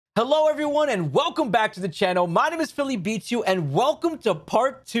Hello everyone and welcome back to the channel. My name is Philly Beats You and welcome to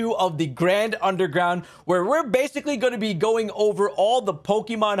part 2 of the Grand Underground, where we're basically going to be going over all the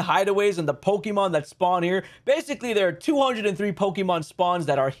Pokemon hideaways and the Pokemon that spawn here. Basically, there are 203 Pokemon spawns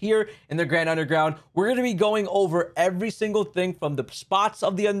that are here in the Grand Underground. We're going to be going over every single thing from the spots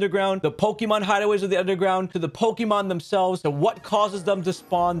of the Underground, the Pokemon hideaways of the Underground, to the Pokemon themselves, to what causes them to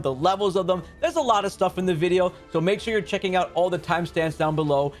spawn, the levels of them. There's a lot of stuff in the video, so make sure you're checking out all the timestamps down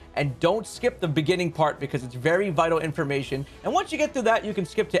below. And don't skip the beginning part because it's very vital information. And once you get through that, you can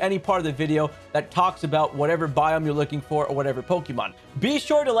skip to any part of the video that talks about whatever biome you're looking for or whatever Pokemon. Be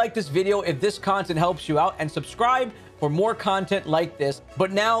sure to like this video if this content helps you out and subscribe for more content like this.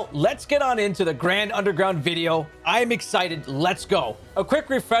 But now let's get on into the Grand Underground video. I'm excited. Let's go. A quick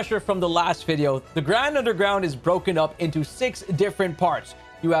refresher from the last video. The Grand Underground is broken up into 6 different parts.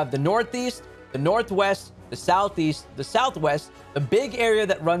 You have the Northeast, the Northwest, the Southeast, the Southwest, the big area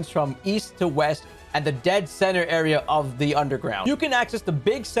that runs from east to west, and the dead center area of the Underground. You can access the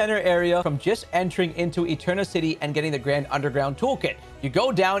big center area from just entering into Eterna City and getting the Grand Underground Toolkit. You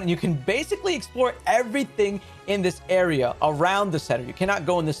go down and you can basically explore everything in this area around the center. You cannot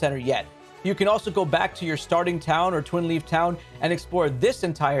go in the center yet. You can also go back to your starting town or Twin Leaf Town and explore this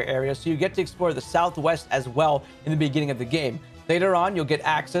entire area, so you get to explore the Southwest as well in the beginning of the game. Later on, you'll get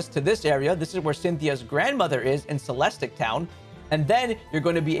access to this area. This is where Cynthia's grandmother is in Celestic Town. And then you're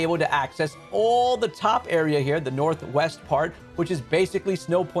going to be able to access all the top area here, the northwest part, which is basically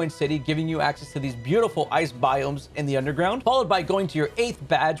Snow Point City, giving you access to these beautiful ice biomes in the Underground, followed by going to your 8th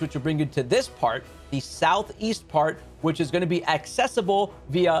badge, which will bring you to this part, the southeast part, which is going to be accessible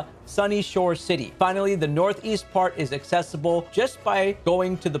via Sunny Shore City. Finally, the northeast part is accessible just by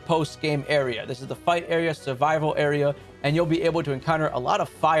going to the post-game area. This is the fight area, survival area, and you'll be able to encounter a lot of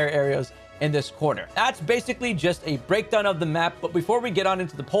fire areas in this corner. That's basically just a breakdown of the map. But before we get on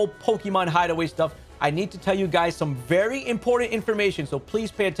into the whole Pokemon hideaway stuff, I need to tell you guys some very important information, so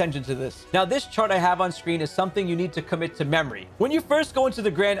please pay attention to this. Now, this chart I have on screen is something you need to commit to memory. When you first go into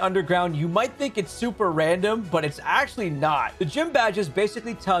the Grand Underground, you might think it's super random, but it's actually not. The gym badges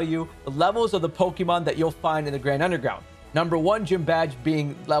basically tell you the levels of the Pokemon that you'll find in the Grand Underground. Number 1 gym badge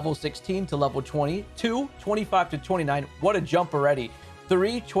being level 16 to level 20, 2, 25 to 29. What a jump already.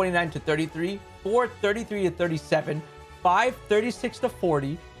 3, 29 to 33, 4, 33 to 37, 5, 36 to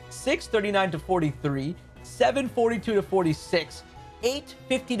 40, 6, 39 to 43, 7, 42 to 46, 8,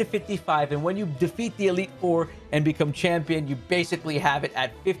 50 to 55. And when you defeat the Elite Four and become champion, you basically have it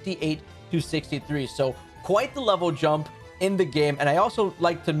at 58 to 63. So quite the level jump in the game. And I also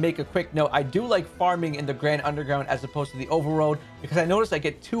like to make a quick note. I do like farming in the Grand Underground as opposed to the Overworld, because I notice I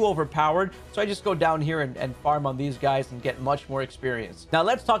get too overpowered. So I just go down here and farm on these guys and get much more experience. Now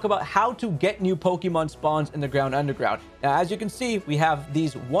let's talk about how to get new Pokemon spawns in the Grand Underground. Now, as you can see, we have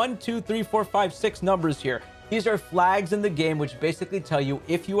these 1, 2, 3, 4, 5, 6 numbers here. These are flags in the game, which basically tell you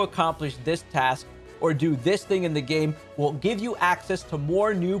if you accomplish this task or do this thing in the game, will give you access to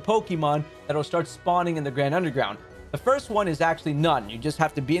more new Pokemon that will start spawning in the Grand Underground. The first one is actually none. You just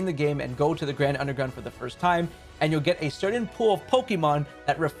have to be in the game and go to the Grand Underground for the first time, and you'll get a certain pool of Pokemon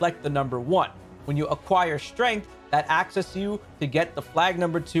that reflect the number 1. When you acquire strength, that access you to get the flag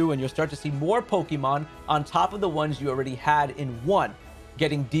number 2, and you'll start to see more Pokemon on top of the ones you already had in 1.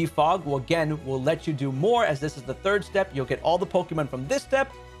 Getting Defog will let you do more, as this is the 3rd step. You'll get all the Pokemon from this step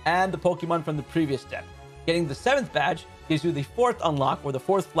and the Pokemon from the previous step. Getting the 7th badge gives you the 4th unlock, where the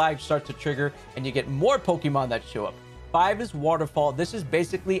 4th flag starts to trigger and you get more Pokemon that show up. 5 is Waterfall. This is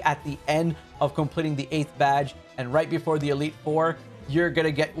basically at the end of completing the 8th badge, and right before the Elite Four, you're going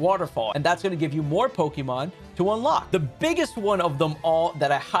to get Waterfall, and that's going to give you more Pokemon to unlock. The biggest one of them all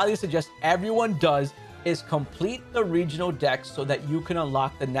that I highly suggest everyone does is complete the regional dex so that you can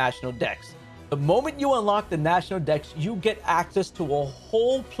unlock the national dex. The moment you unlock the national dex, you get access to a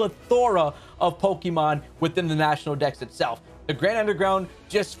whole plethora of Pokemon within the national dex itself. The Grand Underground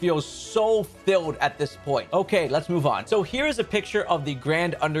just feels so filled at this point. Okay, let's move on. So here is a picture of the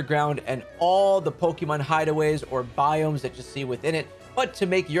Grand Underground and all the Pokemon hideaways or biomes that you see within it. But to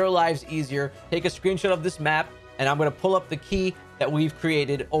make your lives easier, take a screenshot of this map, and I'm going to pull up the key that we've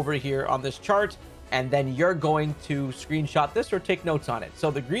created over here on this chart, and then you're going to screenshot this or take notes on it.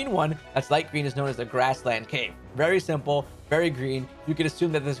 So the green one, that's light green, is known as the Grassland Cave. Very simple, very green. You can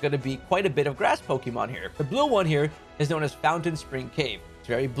assume that there's going to be quite a bit of grass Pokemon here. The blue one here is known as Fountainspring Cave. It's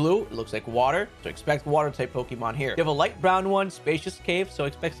very blue. It looks like water, so expect water type Pokemon here. You have a light brown one, Spacious Cave, so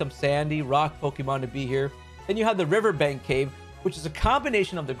expect some sandy rock Pokemon to be here. Then you have the Riverbank Cave, which is a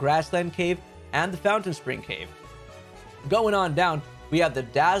combination of the Grassland Cave and the Fountainspring Cave. Going on down, we have the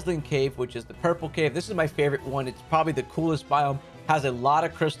Dazzling Cave, which is the purple cave. This is my favorite one. It's probably the coolest biome has a lot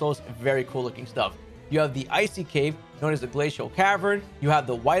of crystals, very cool looking stuff. You have the Icy Cave, known as the Glacial Cavern. You have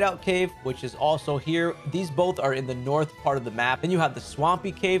the Whiteout Cave, which is also here. These both are in the north part of the map. Then you have the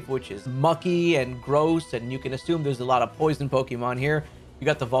Swampy Cave, which is mucky and gross, and you can assume there's a lot of poison Pokemon here. You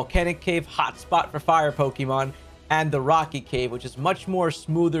got the Volcanic Cave, hot spot for fire Pokemon, and the Rocky Cave, which is much more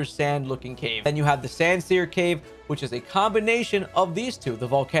smoother sand looking cave. Then you have the Sandsear Cave, which is a combination of these two, the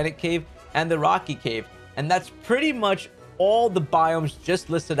Volcanic Cave and the Rocky Cave. And that's pretty much all the biomes just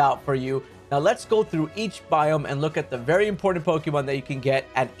listed out for you. Now let's go through each biome and look at the very important Pokemon that you can get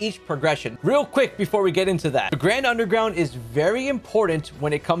at each progression. Real quick before we get into that, the Grand Underground is very important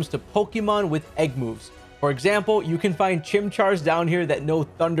when it comes to Pokemon with egg moves. For example, you can find Chimchars down here that know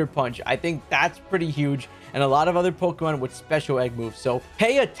Thunder Punch. I think that's pretty huge, and a lot of other Pokemon with special egg moves. So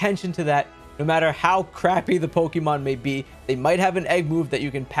pay attention to that. No matter how crappy the Pokemon may be, they might have an egg move that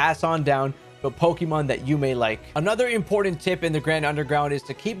you can pass on down to a Pokemon that you may like. Another important tip in the Grand Underground is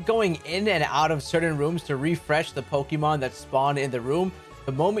to keep going in and out of certain rooms to refresh the Pokemon that spawn in the room.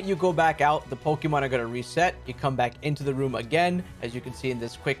 The moment you go back out, the Pokemon are going to reset. You come back into the room again, as you can see in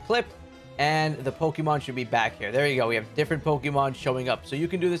this quick clip, and the Pokemon should be back here. There you go. We have different Pokemon showing up. So you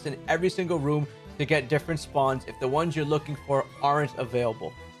can do this in every single room to get different spawns if the ones you're looking for aren't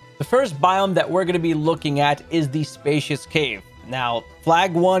available. The first biome that we're going to be looking at is the Spacious Cave. Now,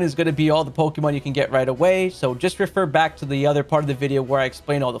 flag 1 is going to be all the Pokemon you can get right away, so just refer back to the other part of the video where I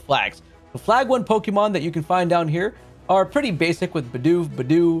explain all the flags. The flag 1 Pokemon that you can find down here are pretty basic with Bidoof,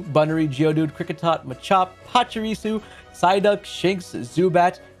 Badoo, Bunnery, Geodude, Kricketot, Machop, Pachirisu, Psyduck, Shinx,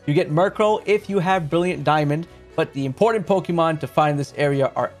 Zubat. You get Murkrow if you have Brilliant Diamond, but the important Pokemon to find in this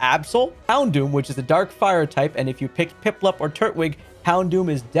area are Absol, Houndoom, which is a dark fire type, and if you pick Piplup or Turtwig,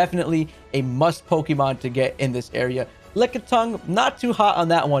 Houndoom is definitely a must Pokemon to get in this area. Lickitung, not too hot on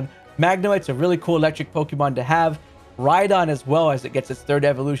that one. Magnemite's a really cool electric Pokemon to have. Rhydon as well, as it gets its third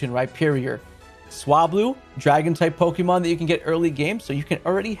evolution, Rhyperior. Swablu, dragon type Pokemon that you can get early game, so you can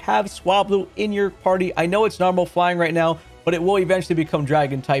already have Swablu in your party. I know it's normal flying right now, but it will eventually become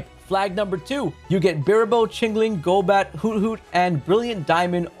dragon type. Flag number 2, you get Biribo, Chingling, Golbat, Hoot, and Brilliant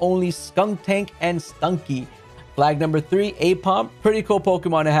Diamond only Skuntank and Stunky. Flag number 3, Apom, pretty cool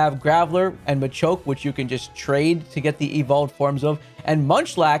Pokemon to have. Graveler and Machoke, which you can just trade to get the evolved forms of. And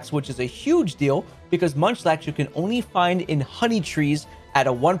Munchlax, which is a huge deal because Munchlax you can only find in honey trees at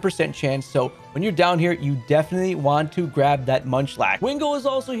a 1% chance. So when you're down here, you definitely want to grab that Munchlax. Wingull is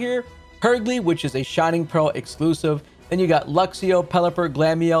also here. Hergly, which is a Shining Pearl exclusive. Then you got Luxio, Pelipper,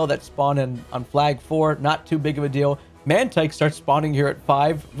 Glamiel that spawn on flag 4. Not too big of a deal. Mantike starts spawning here at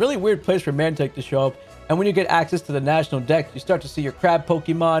 5. Really weird place for Mantike to show up. And when you get access to the national deck, you start to see your crab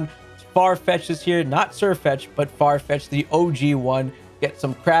Pokemon. Farfetch is here, not Surfetch, but Farfetch, the OG one. Get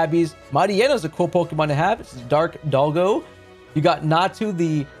some Krabbies. Mariano's a cool Pokemon to have. It's a Dark Doggo. You got Natu,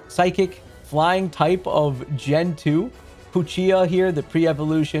 the psychic flying type of Gen 2. Puchia here, the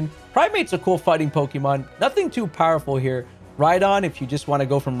pre-evolution. Primate's a cool fighting Pokemon. Nothing too powerful here. Rhydon, if you just want to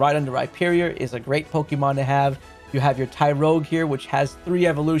go from Rhydon to Rhyperior, is a great Pokemon to have. You have your Tyrogue here, which has 3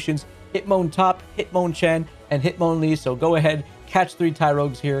 evolutions. Hitmontop, Hitmonchan, and Hitmonlee. So go ahead, catch 3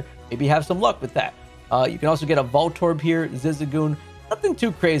 Tyrogues here. Maybe have some luck with that. You can also get a Voltorb here, Zigzagoon. Nothing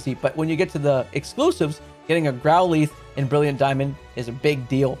too crazy, but when you get to the exclusives, getting a Growlithe in Brilliant Diamond is a big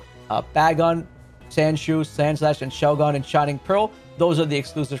deal. Bagon, Sandshoe, Sandslash, and Shelgon in Shining Pearl. Those are the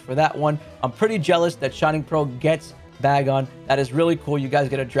exclusives for that one. I'm pretty jealous that Shining Pearl gets Bagon. That is really cool. You guys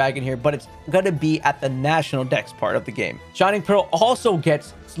get a dragon here, but it's going to be at the national dex part of the game. Shining Pearl also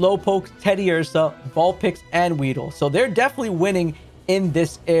gets Slowpoke, Teddiursa, Vulpix, and Weedle. So they're definitely winning in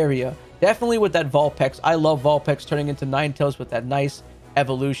this area. Definitely with that Vulpix. I love Vulpix turning into Ninetales with that nice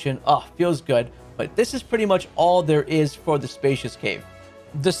evolution. Oh, feels good. But this is pretty much all there is for the Spacious Cave.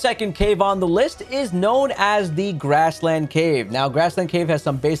 The second cave on the list is known as the Grassland Cave. Now, Grassland Cave has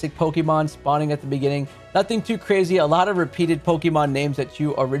some basic Pokemon spawning at the beginning. Nothing too crazy. A lot of repeated Pokemon names that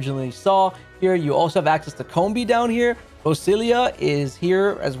you originally saw here. You also have access to Combee down here. Roselia is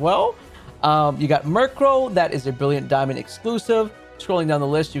here as well. You got Murkrow. That is a Brilliant Diamond exclusive. Scrolling down the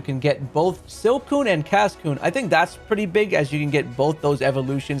list, you can get both Silcoon and Cascoon. I think that's pretty big, as you can get both those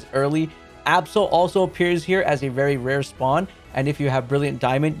evolutions early. Absol also appears here as a very rare spawn. And if you have Brilliant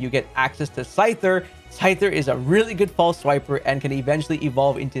Diamond, you get access to Scyther. Scyther is a really good false swiper and can eventually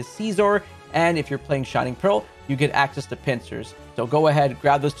evolve into Caesar. And if you're playing Shining Pearl, you get access to Pincers. So go ahead,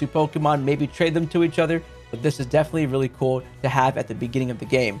 grab those 2 Pokemon, maybe trade them to each other. But this is definitely really cool to have at the beginning of the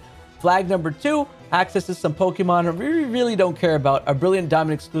game. Flag number 2, accesses some Pokemon we really don't care about. A Brilliant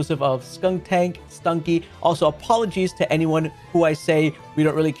Diamond exclusive of Skuntank, Stunky. Also, apologies to anyone who I say we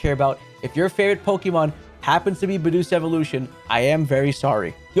don't really care about. If your favorite Pokemon happens to be Bidoost Evolution, I am very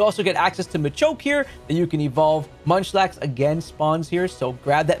sorry. You also get access to Machoke here that you can evolve. Munchlax again spawns here, so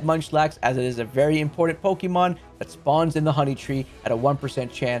grab that Munchlax as it is a very important Pokemon that spawns in the Honey Tree at a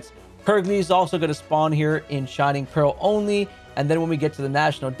 1% chance. Purgly is also going to spawn here in Shining Pearl only. And then when we get to the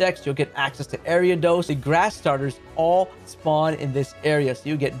National Dex, you'll get access to Ariados. The grass starters all spawn in this area. So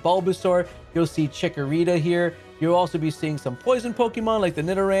you get Bulbasaur, you'll see Chikorita here. You'll also be seeing some poison Pokemon like the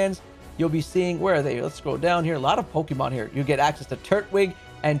Nidorans. You'll be seeing, where are they? Let's scroll down here. A lot of Pokemon here. You get access to Turtwig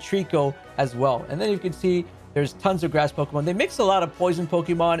and Trico as well. And then you can see there's tons of grass Pokemon. They mix a lot of poison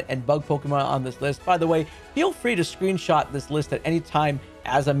Pokemon and bug Pokemon on this list. By the way, feel free to screenshot this list at any time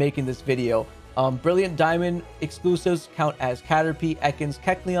as I'm making this video. Brilliant Diamond exclusives count as Caterpie, Ekans,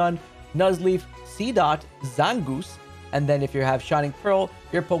 Kecleon, Nuzleaf, Seedot, Zangoose. And then if you have Shining Pearl,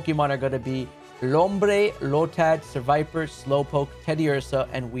 your Pokemon are going to be Lombre, Lotad, Seviper, Slowpoke, Teddiursa,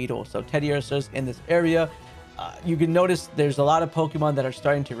 and Weedle. So Teddiursa's in this area. You can notice there's a lot of Pokemon that are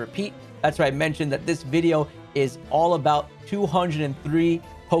starting to repeat. That's why I mentioned that this video is all about 203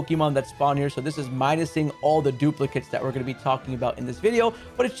 Pokemon that spawn here. So this is minusing all the duplicates that we're going to be talking about in this video,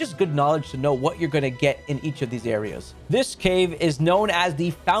 but it's just good knowledge to know what you're going to get in each of these areas. This cave is known as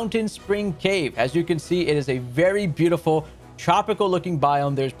the Fountainspring Cave. As you can see, it is a very beautiful tropical looking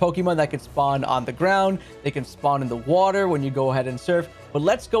biome. There's Pokemon that can spawn on the ground. They can spawn in the water when you go ahead and surf. But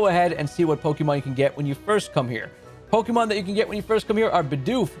let's go ahead and see what Pokemon you can get when you first come here. Pokemon that you can get when you first come here are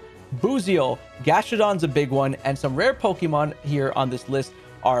Bidoof, Boozio, Gastrodon's a big one, and some rare Pokemon here on this list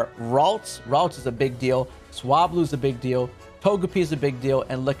are Ralts. Ralts is a big deal. Swablu's a big deal. Togepi is a big deal,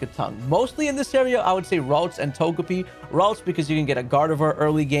 and Lickitung. Mostly in this area, I would say Ralts and Togepi. Ralts because you can get a Gardevoir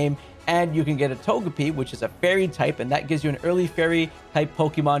early game, and you can get a Togepi, which is a fairy type, and that gives you an early fairy type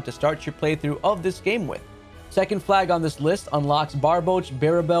Pokemon to start your playthrough of this game with. Second flag on this list unlocks Barboach,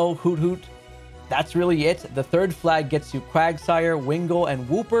 Barabel, Hoot Hoot. That's really it. The third flag gets you Quagsire, Wingull, and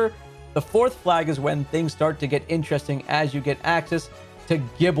Wooper. The fourth flag is when things start to get interesting as you get access to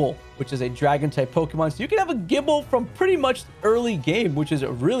Gibble, which is a dragon type Pokemon. So you can have a Gibble from pretty much early game, which is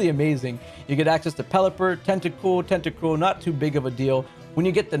really amazing. You get access to Pelipper, Tentacruel, not too big of a deal. When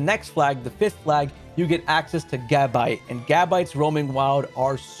you get the next flag, the fifth flag, you get access to Gabite, and Gabites roaming wild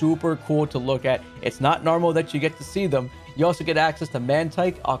are super cool to look at. It's not normal that you get to see them. You also get access to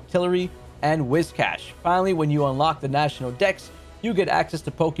Mantike, Octillery, and Whiscash. Finally, when you unlock the National Dex, you get access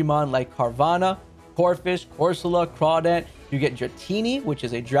to Pokemon like Carvanha, Corphish, Corsola, Crawdad. You get Dratini, which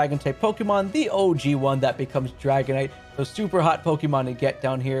is a dragon type Pokemon, the OG one that becomes Dragonite. So super hot Pokemon to get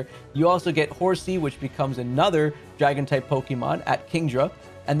down here. You also get Horsey, which becomes another dragon type Pokemon at Kingdra.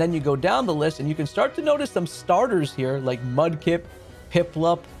 And then you go down the list and you can start to notice some starters here like Mudkip,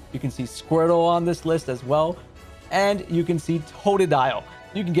 Piplup. You can see Squirtle on this list as well. And you can see Totodile.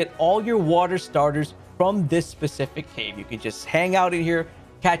 You can get all your water starters from this specific cave. You can just hang out in here,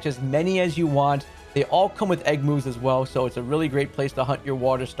 catch as many as you want. They all come with egg moves as well, so it's a really great place to hunt your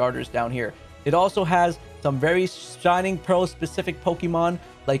water starters down here. It also has some very Shining Pearl specific Pokemon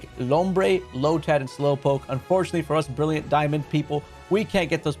like Lombre, Lotad, and Slowpoke. Unfortunately for us Brilliant Diamond people, we can't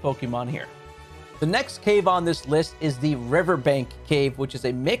get those Pokemon here. The next cave on this list is the Riverbank Cave, which is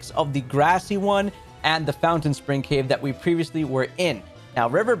a mix of the grassy one and the Fountainspring Cave that we previously were in. Now,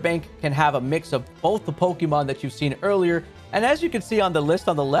 Riverbank can have a mix of both the Pokemon that you've seen earlier, and as you can see on the list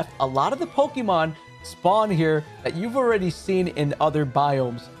on the left, a lot of the Pokemon spawn here that you've already seen in other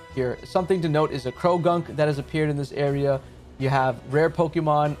biomes here. Something to note is a Krogunk that has appeared in this area. You have rare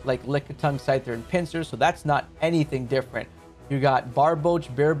Pokemon like Lickitung, Scyther, and Pinsir, so that's not anything different. You got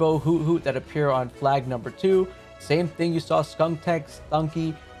Barboach, Barabo, Hoot Hoot that appear on flag number 2. Same thing you saw Skuntank,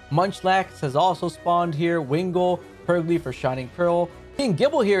 Stunky. Munchlax has also spawned here. Wingull, Purgly for Shining Pearl. King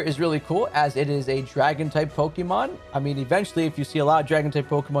Gibble here is really cool as it is a dragon type Pokemon. I mean, eventually if you see a lot of dragon type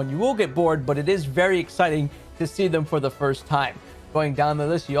Pokemon, you will get bored, but it is very exciting to see them for the first time. Going down the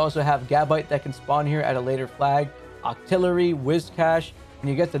list, you also have Gabite that can spawn here at a later flag, Octillery, Whiscash. When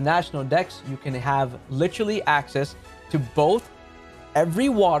you get the National Dex, you can have literally access to both every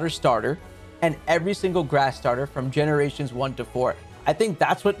water starter and every single grass starter from generations 1 to 4. I think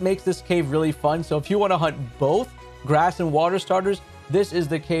that's what makes this cave really fun. So if you want to hunt both grass and water starters, this is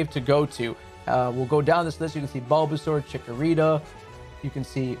the cave to go to. We'll go down this list. You can see Bulbasaur, Chikorita. You can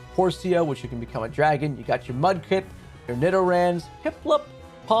see Horsia, which you can become a dragon. You got your Mudkip, your Nidorans, Piplup,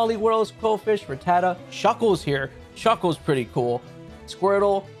 Poliwhirls, Quillfish, Rattata. Shuckle's here. Shuckle's pretty cool.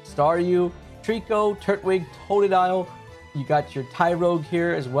 Squirtle, Staryu, Trico, Turtwig, Totodile. You got your Tyrogue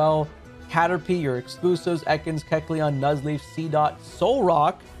here as well. Caterpie, your exclusives, Ekans, Kecleon, Nuzleaf, Seedot,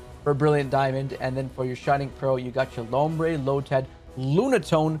 Solrock for Brilliant Diamond. And then for your Shining Pearl, you got your Lombre, Lotad,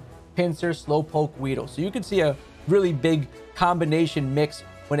 Lunatone, Pinsir, Slowpoke, Weedle. So you can see a really big combination mix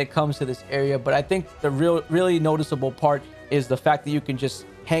when it comes to this area. But I think the really noticeable part is the fact that you can just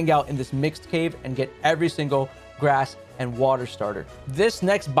hang out in this mixed cave and get every single grass and water starter. This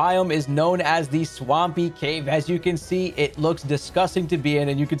next biome is known as the Swampy Cave. As you can see, it looks disgusting to be in,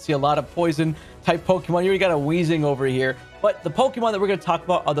 and you can see a lot of poison type Pokemon. You already got a Weezing over here. But the Pokemon that we're going to talk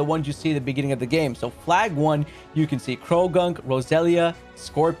about are the ones you see at the beginning of the game. So Flag 1, you can see Krogunk, Roselia,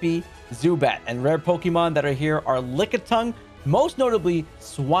 Scorpy, Zubat. And rare Pokemon that are here are Lickitung, most notably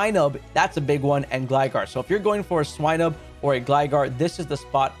Swinub, that's a big one, and Gligar. So if you're going for a Swinub or a Gligar, this is the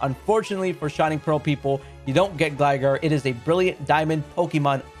spot. Unfortunately for Shining Pearl people, you don't get Gligar. It is a Brilliant Diamond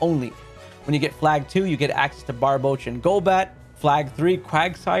Pokemon only. When you get Flag 2, you get access to Barboach and Golbat. Flag 3,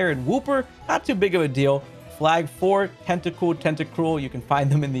 Quagsire and Wooper, not too big of a deal. Flag 4, Tentacool, Tentacruel, you can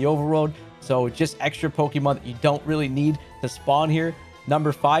find them in the overworld. So just extra Pokemon that you don't really need to spawn here.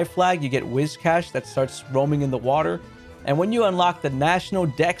 Number 5 flag, you get Whiscash that starts roaming in the water. And when you unlock the National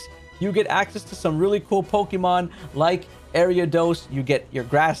Dex, you get access to some really cool Pokemon like Ariados. You get your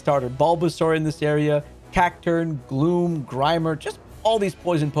grass starter Bulbasaur in this area, Cacturne, Gloom, Grimer, just all these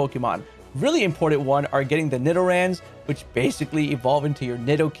poison Pokemon. Really important one are getting the Nidorans, which basically evolve into your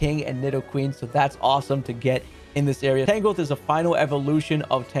Nidoking and Nidoqueen. So that's awesome to get in this area. Tangrowth is a final evolution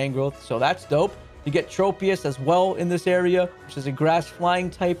of Tangrowth, so that's dope. You get Tropius as well in this area, which is a grass flying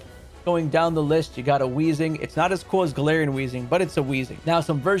type. Going down the list, you got a Weezing. It's not as cool as Galarian Weezing, but it's a Weezing. Now,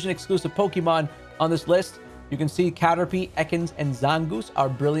 some version exclusive Pokemon on this list. You can see Caterpie, Ekans, and Zangoose are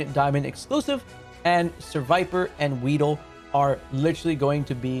Brilliant Diamond exclusive, and Survivor and Weedle are literally going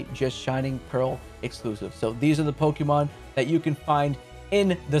to be just Shining Pearl exclusive. So these are the Pokemon that you can find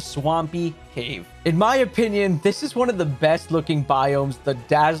in the Swampy Cave. In my opinion, this is one of the best looking biomes, the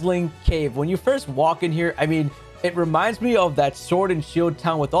Dazzling Cave. When you first walk in here, I mean, it reminds me of that Sword and Shield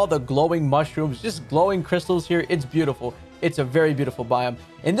town with all the glowing mushrooms, just glowing crystals here. It's beautiful. It's a very beautiful biome.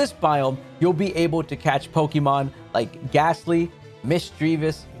 In this biome, you'll be able to catch Pokemon like Ghastly,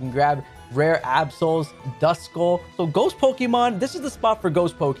 Misdreavus. You can grab rare Absols, Duskull. So ghost Pokemon, this is the spot for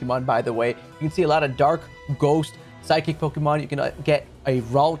ghost Pokemon, by the way. You can see a lot of dark ghost psychic Pokemon. You can get a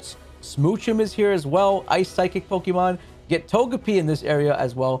Ralts. Smoochum is here as well. Ice psychic Pokemon. Get Togepi in this area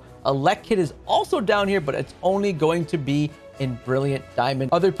as well. Elekid is also down here, but it's only going to be in Brilliant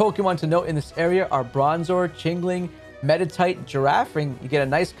Diamond. Other Pokemon to note in this area are Bronzor, Chingling, Meditite, Giraffing. You get a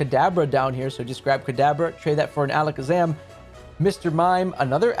nice Kadabra down here, so just grab Kadabra, trade that for an Alakazam. Mr. Mime,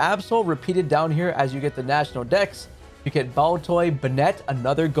 another Absol repeated down here as you get the National Dex. You get Baltoy, Banette,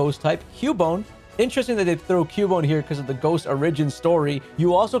 another ghost type, Cubone. Interesting that they throw Cubone here because of the ghost origin story.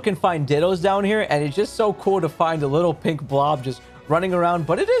 You also can find Dittos down here, and it's just so cool to find a little pink blob just running around,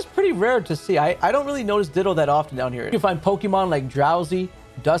 but it is pretty rare to see. I don't really notice Ditto that often down here. You can find Pokemon like Drowsy,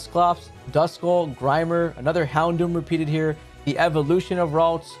 Dusclops, Duskull, Grimer, another Houndoom repeated here, the evolution of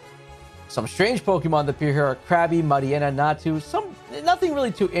Ralts. Some strange Pokemon that appear here are Krabby, Mariana, Natu. Nothing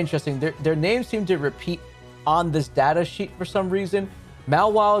really too interesting. Their names seem to repeat on this data sheet for some reason.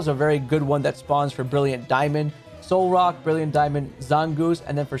 Malwow is a very good one that spawns for Brilliant Diamond. Solrock, Brilliant Diamond, Zangoose,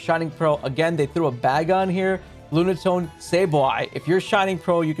 and then for Shining Pearl, again, they threw a bag on here. Lunatone, Sableye. If you're Shining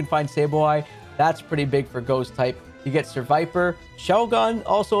Pearl, you can find Sableye. That's pretty big for Ghost type. You get Survivor. Shelgon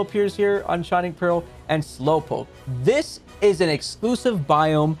also appears here on Shining Pearl, and Slowpoke. This is an exclusive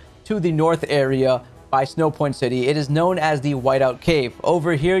biome to the north area by Snowpoint City. It is known as the Whiteout Cave.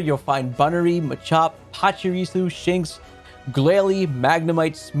 Over here, you'll find Bunnery, Machop, Pachirisu, Shinx, Glalie,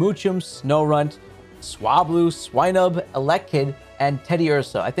 Magnemite, Smoochum, Snorunt, Swablu, Swinub, Elekid, and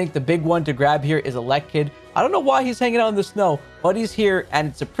Teddiursa. I think the big one to grab here is Elekid. I don't know why he's hanging out in the snow, but he's here, and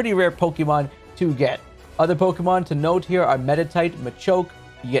it's a pretty rare Pokemon to get. Other Pokemon to note here are Meditite, Machoke.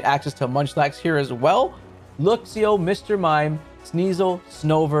 You get access to Munchlax here as well. Luxio, Mr. Mime, Sneasel,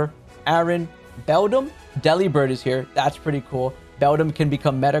 Snover, Aaron, Beldum. Delibird is here. That's pretty cool. Beldum can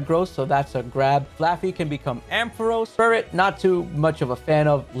become Metagross, so that's a grab. Flaffy can become Ampharos. Spirit, not too much of a fan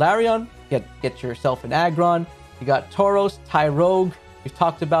of. Larion, get yourself an Aggron. You got Tauros, Tyrogue. We've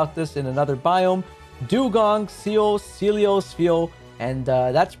talked about this in another biome. Dugong, Seal, Celios, and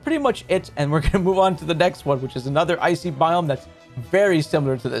that's pretty much it. And we're going to move on to the next one, which is another icy biome that's very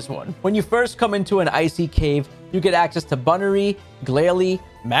similar to this one. When you first come into an icy cave, you get access to Bunnery, Glalie,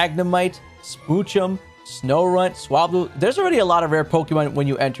 Magnemite, Smoochum, Snorunt, Swablu. There's already a lot of rare Pokemon when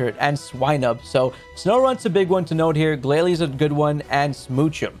you enter it, and Swinub. So Snorunt's a big one to note here. Glalie's a good one, and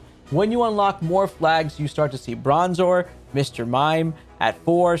Smoochum. When you unlock more flags, you start to see Bronzor, Mr. Mime, At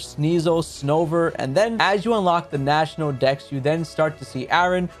 4, Sneasel, Snover, and then as you unlock the national decks, you then start to see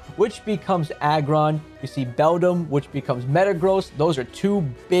Aron, which becomes Aggron. You see Beldum, which becomes Metagross. Those are 2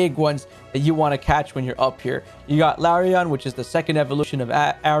 big ones that you want to catch when you're up here. You got Larion, which is the 2nd evolution of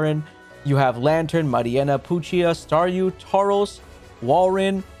Aron. You have Lantern, Mariana, Puchia, Staryu, Tauros,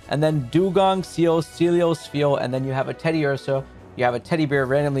 Walrein, and then Dugong, Seal, Celio, Sfeel, and then you have a Teddiursa. You have a teddy bear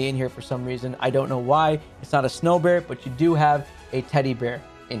randomly in here for some reason. I don't know why. It's not a snow bear, but you do have a teddy bear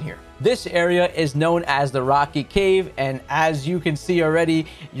in here. This area is known as the Rocky Cave, and as you can see already,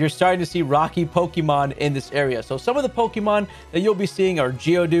 you're starting to see rocky Pokemon in this area. So some of the Pokemon that you'll be seeing are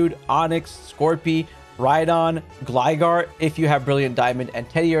Geodude, Onix, Scorpy, Rhydon, Gligar if you have Brilliant Diamond, and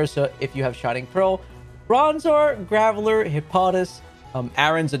Teddiursa if you have Shining Pearl. Bronzor, Graveler, Hippolyta,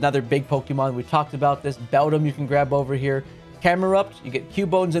 Aron's another big Pokemon. We talked about this. Beldum you can grab over here. Camerupt, you get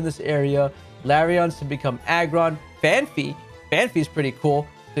Cubones in this area. Larions to become Aggron. Fanfi is pretty cool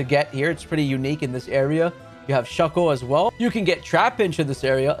to get here. It's pretty unique in this area. You have Shuckle as well. You can get Trapinch in this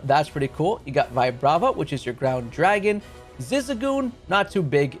area. That's pretty cool. You got Vibrava, which is your ground dragon. Zigzagoon, not too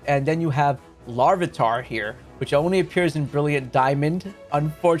big. And then you have Larvitar here, which only appears in Brilliant Diamond,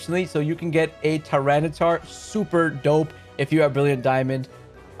 unfortunately. So you can get a Tyranitar, super dope if you have Brilliant Diamond.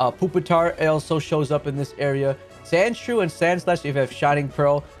 Pupitar also shows up in this area. Sandshrew and Sandslash if you have Shining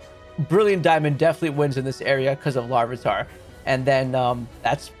Pearl. Brilliant Diamond definitely wins in this area because of Larvitar. And then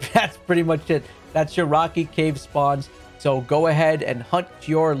that's pretty much it. That's your Rocky Cave spawns. So go ahead and hunt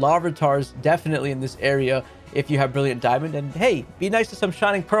your Larvitars definitely in this area if you have Brilliant Diamond. And hey, be nice to some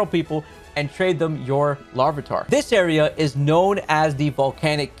Shining Pearl people and trade them your Larvitar. This area is known as the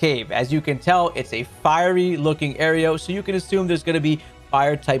Volcanic Cave. As you can tell, it's a fiery looking area, so you can assume there's going to be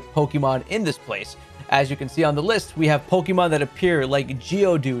fire type Pokemon in this place. As you can see on the list, we have Pokemon that appear like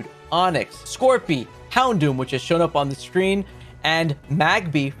Geodude, Onix, Scorpy, Houndoom, which has shown up on the screen, and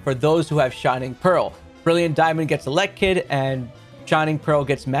Magby for those who have Shining Pearl. Brilliant Diamond gets Elekid, and Shining Pearl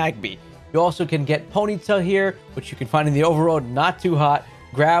gets Magby. You also can get Ponyta here, which you can find in the overworld, not too hot.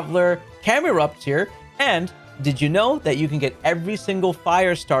 Graveler, Camerupt here, and did you know that you can get every single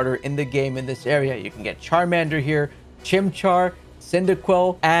fire starter in the game in this area? You can get Charmander here, Chimchar,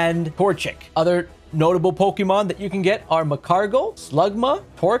 Cyndaquil, and Torchic. Other notable Pokemon that you can get are Magcargo, Slugma,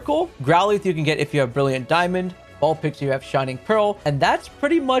 Torkoal, Growlithe you can get if you have Brilliant Diamond, Vulpix you have Shining Pearl, and that's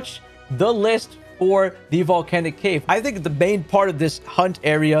pretty much the list for the Volcanic Cave. I think the main part of this hunt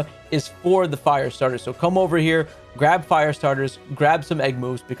area is for the fire starters. So come over here, grab fire starters, grab some egg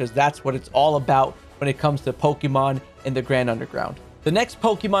moves, because that's what it's all about when it comes to Pokemon in the Grand Underground. The next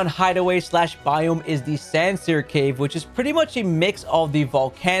Pokemon hideaway slash biome is the Sandsear Cave, which is pretty much a mix of the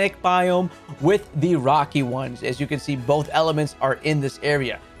volcanic biome with the rocky ones. As you can see, both elements are in this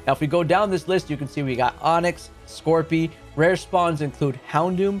area. Now, if we go down this list, you can see we got Onix, Scorpy. Rare spawns include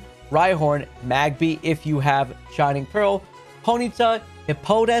Houndoom, Rhyhorn, Magby if you have Shining Pearl, Ponyta,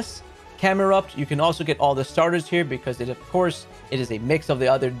 Hippolyta, Camerupt. You can also get all the starters here because it is a mix of the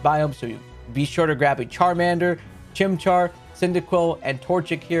other biomes. So you be sure to grab a Charmander, Chimchar, Cyndaquil, and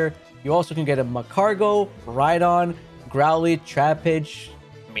Torchic here. You also can get a Magcargo, Rhydon, Growlithe, Trapinch,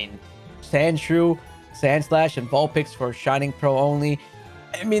 Sandshrew, Sandslash, and Vulpix for Shining Pearl only.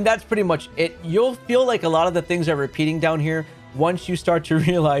 That's pretty much it. You'll feel like a lot of the things are repeating down here once you start to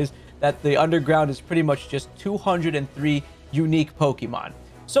realize that the underground is pretty much just 203 unique Pokemon.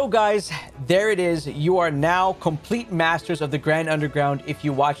 So guys, there it is. You are now complete masters of the Grand Underground. If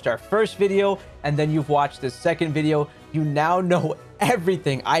you watched our first video and then you've watched this second video, you now know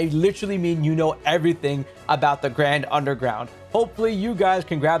everything. I literally mean you know everything about the Grand Underground. Hopefully you guys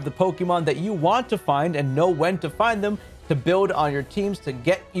can grab the Pokemon that you want to find and know when to find them to build on your teams to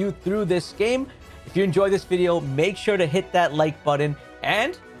get you through this game. If you enjoyed this video, make sure to hit that like button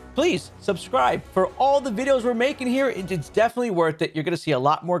and please subscribe for all the videos we're making here. It's definitely worth it. You're going to see a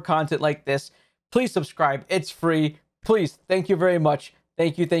lot more content like this. Please subscribe. It's free. Please. Thank you very much.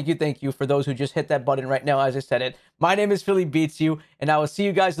 Thank you for those who just hit that button right now as I said it. My name is Philly Beats You, and I will see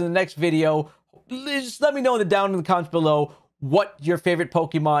you guys in the next video. Just let me know down in the comments below what your favorite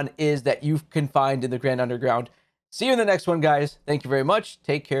Pokemon is that you can find in the Grand Underground. See you in the next one, guys. Thank you very much.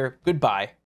 Take care. Goodbye.